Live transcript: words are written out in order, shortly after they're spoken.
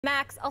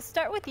Max, I'll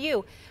start with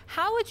you.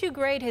 How would you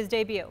grade his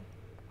debut?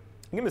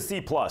 Give him a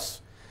C+.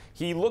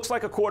 He looks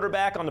like a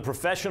quarterback on the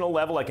professional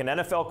level, like an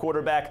NFL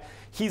quarterback.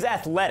 He's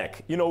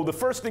athletic. You know, the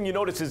first thing you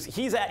notice is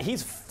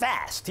he's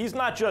fast. He's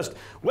not just,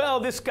 well,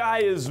 this guy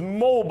is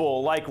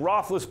mobile like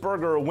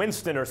Roethlisberger or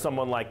Winston or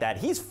someone like that.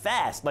 He's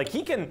fast. Like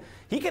he can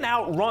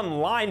outrun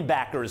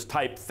linebackers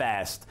type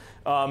fast.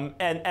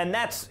 And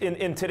that's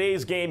in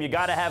today's game. You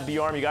got to have the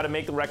arm. You got to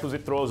make the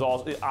requisite throws,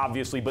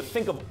 obviously. But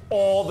think of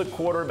all the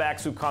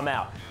quarterbacks who come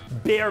out.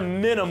 Bare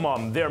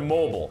minimum, they're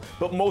mobile,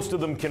 but most of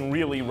them can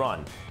really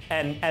run.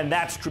 And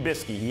that's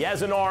Trubisky. He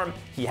has an arm,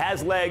 he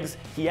has legs,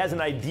 he has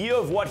an idea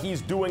of what he's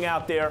doing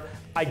out there.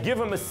 I give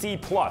him a C+.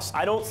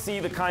 I don't see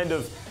the kind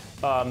of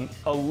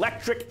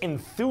electric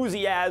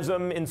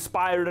enthusiasm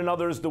inspired in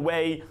others the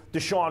way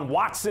Deshaun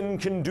Watson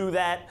can do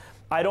that.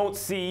 I don't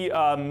see,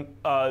 and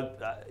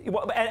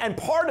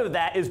part of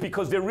that is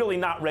because they're really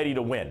not ready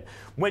to win.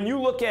 When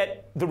you look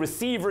at the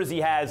receivers he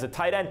has, a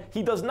tight end,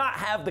 he does not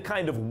have the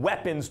kind of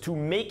weapons to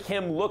make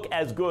him look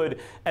as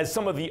good as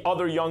some of the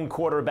other young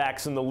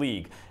quarterbacks in the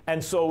league.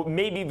 And so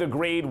maybe the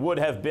grade would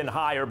have been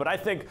higher, but I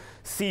think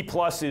C+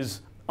 is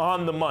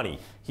on the money.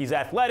 He's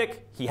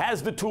athletic, he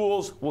has the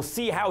tools, we'll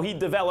see how he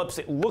develops.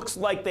 It looks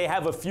like they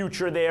have a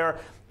future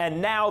there.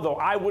 And now, though,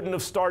 I wouldn't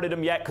have started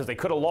him yet because they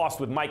could have lost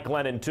with Mike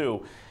Glennon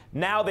too.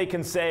 Now they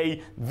can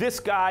say, this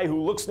guy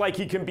who looks like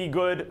he can be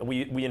good,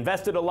 we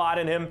invested a lot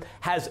in him,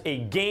 has a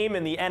game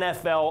in the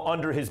NFL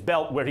under his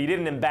belt where he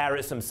didn't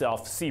embarrass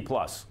himself, C+.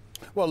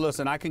 Well,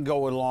 listen, I can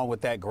go along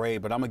with that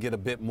grade, but I'm going to get a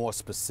bit more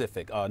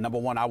specific. Number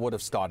one, I would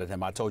have started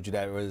him. I told you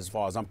that as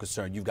far as I'm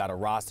concerned, you've got a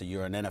roster.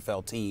 You're an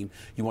NFL team.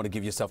 You want to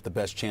give yourself the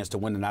best chance to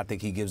win, and I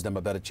think he gives them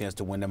a better chance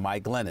to win than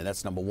Mike Glennon.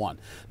 That's number one.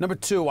 Number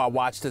two, I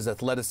watched his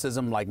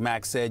athleticism. Like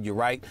Max said, you're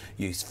right.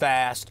 He's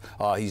fast.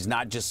 He's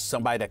not just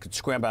somebody that could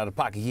scramble out of the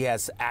pocket. He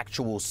has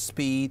actual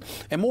speed.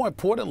 And more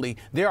importantly,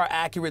 there are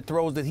accurate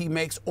throws that he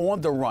makes on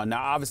the run.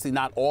 Now, obviously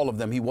not all of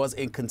them. He was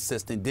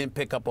inconsistent, didn't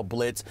pick up a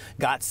blitz,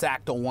 got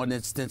sacked on one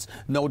instance.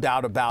 No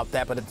doubt about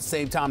that, but at the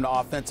same time, the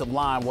offensive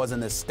line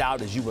wasn't as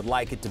stout as you would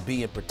like it to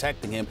be in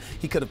protecting him.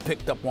 He could have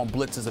picked up on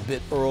blitzes a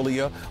bit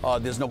earlier.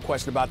 There's no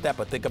question about that,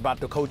 but think about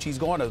the coach he's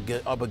going to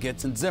get up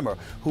against in Zimmer,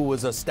 who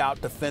was a stout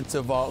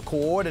defensive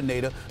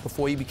coordinator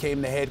before he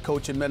became the head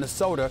coach in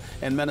Minnesota,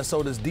 and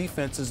Minnesota's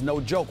defense is no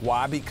joke.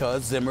 Why?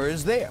 Because Zimmer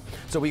is there.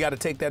 So we got to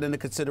take that into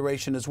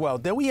consideration as well.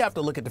 Then we have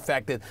to look at the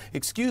fact that,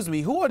 excuse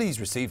me, who are these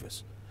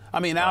receivers? I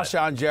mean,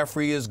 Alshon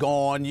Jeffrey is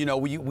gone. You know,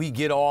 we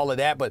get all of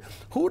that. But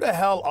who the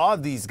hell are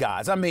these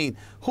guys? I mean,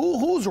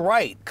 who's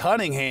right?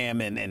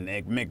 Cunningham and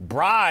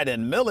McBride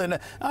and Millen.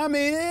 I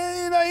mean, he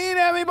didn't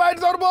have anybody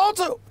to throw the ball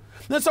to.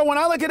 And so when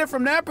I look at it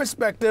from that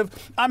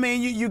perspective, I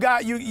mean, you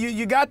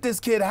got this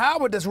kid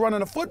Howard that's running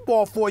the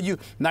football for you,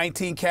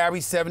 19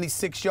 carries,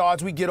 76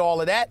 yards. We get all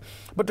of that.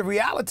 But the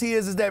reality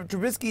is that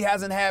Trubisky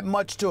hasn't had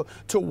much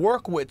to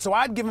work with. So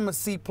I'd give him a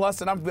C+,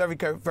 and I'm very,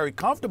 very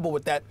comfortable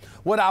with that.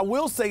 What I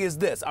will say is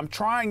this. I'm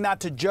trying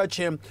not to judge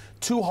him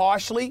too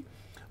harshly,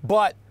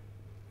 but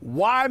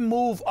why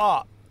move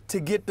up to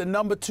get the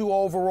number 2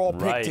 overall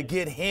pick to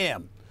get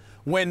him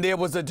when there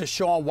was a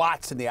Deshaun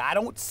Watson there? I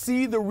don't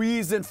see the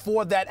reason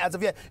for that as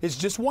of yet. It's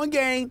just one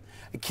game.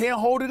 I can't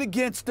hold it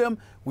against them.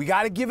 We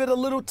got to give it a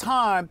little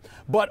time.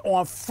 But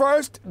on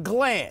first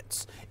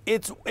glance,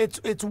 it's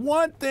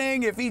one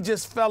thing if he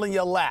just fell in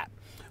your lap.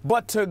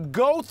 But to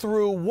go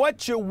through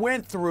what you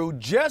went through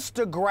just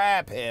to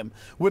grab him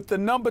with the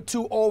number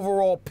 2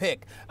 overall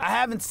pick, I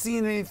haven't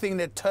seen anything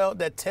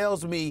that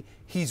tells me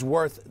he's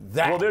worth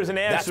that. Well, there's an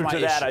answer to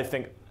that, issue. I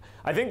think.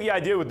 I think the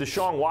idea with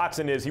Deshaun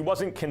Watson is he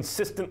wasn't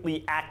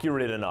consistently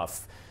accurate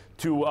enough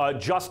to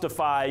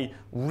justify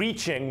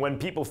reaching when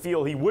people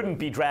feel he wouldn't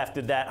be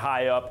drafted that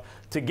high up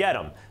to get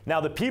him. Now,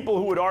 the people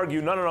who would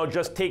argue, no,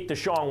 just take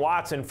Deshaun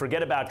Watson,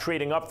 forget about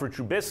trading up for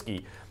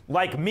Trubisky,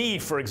 like me,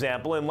 for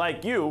example, and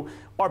like you,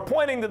 are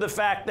pointing to the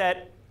fact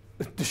that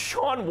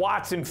Deshaun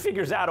Watson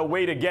figures out a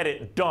way to get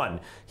it done.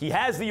 He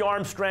has the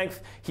arm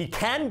strength. He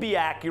can be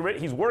accurate.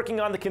 He's working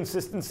on the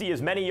consistency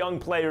as many young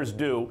players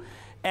do.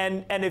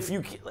 And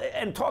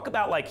talk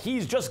about like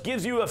he just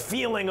gives you a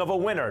feeling of a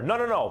winner.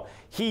 No.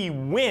 He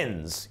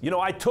wins. You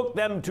know, I took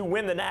them to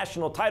win the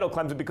national title,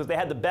 Clemson, because they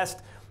had the best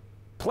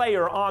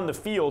player on the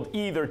field,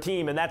 either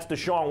team, and that's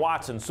Deshaun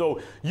Watson. So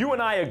you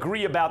and I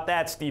agree about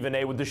that, Stephen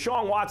A. With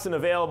Deshaun Watson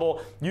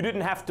available, you didn't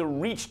have to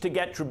reach to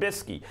get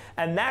Trubisky.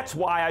 And that's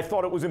why I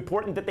thought it was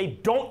important that they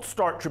don't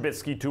start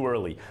Trubisky too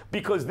early,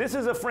 because this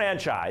is a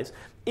franchise.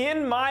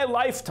 In my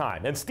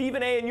lifetime, and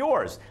Stephen A. and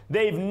yours,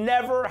 they've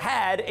never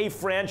had a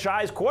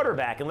franchise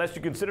quarterback, unless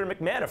you consider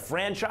McMahon a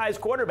franchise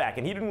quarterback,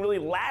 and he didn't really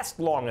last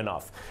long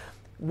enough.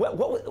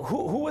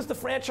 Who was the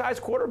franchise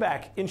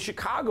quarterback in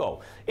Chicago?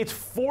 It's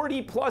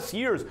 40-plus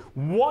years.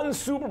 One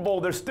Super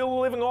Bowl. They're still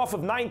living off of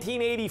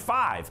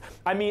 1985.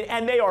 I mean,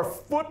 and they are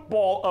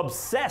football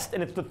obsessed,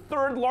 and it's the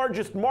 3rd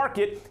largest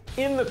market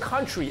in the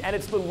country, and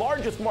it's the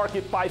largest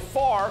market by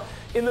far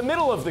in the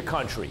middle of the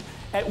country.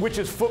 which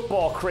is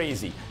football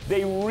crazy.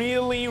 They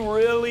really,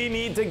 really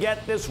need to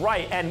get this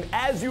right. And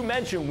as you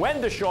mentioned,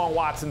 when Deshaun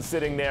Watson's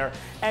sitting there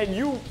and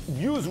you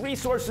use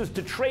resources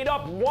to trade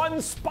up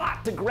one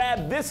spot to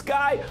grab this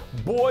guy,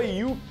 boy,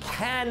 you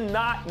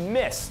cannot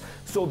miss.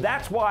 So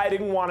that's why I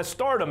didn't want to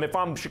start him if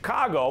I'm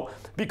Chicago,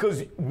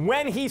 because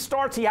when he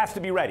starts, he has to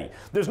be ready.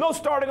 There's no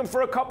starting him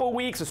for a couple of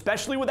weeks,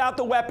 especially without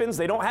the weapons.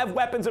 They don't have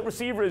weapons at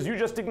receiver, as you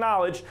just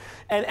acknowledged,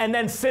 and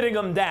then sitting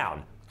him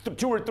down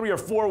 2 or 3 or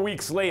 4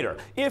 weeks later.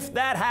 If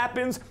that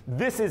happens,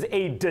 this is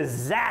a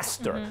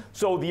disaster.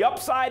 So the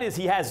upside is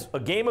he has a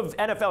game of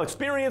NFL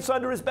experience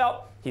under his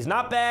belt. He's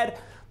not bad.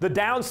 The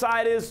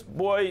downside is,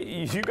 boy,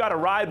 you got to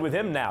ride with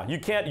him now. You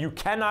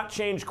cannot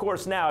change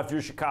course now if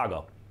you're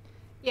Chicago.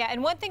 Yeah,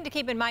 and one thing to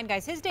keep in mind,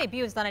 guys, his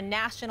debut is on a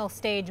national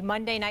stage,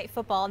 Monday Night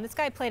Football, and this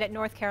guy played at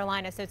North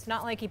Carolina, so it's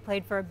not like he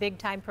played for a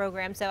big-time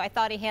program. So I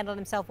thought he handled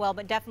himself well,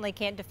 but definitely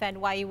can't defend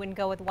why you wouldn't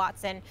go with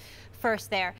Watson first there.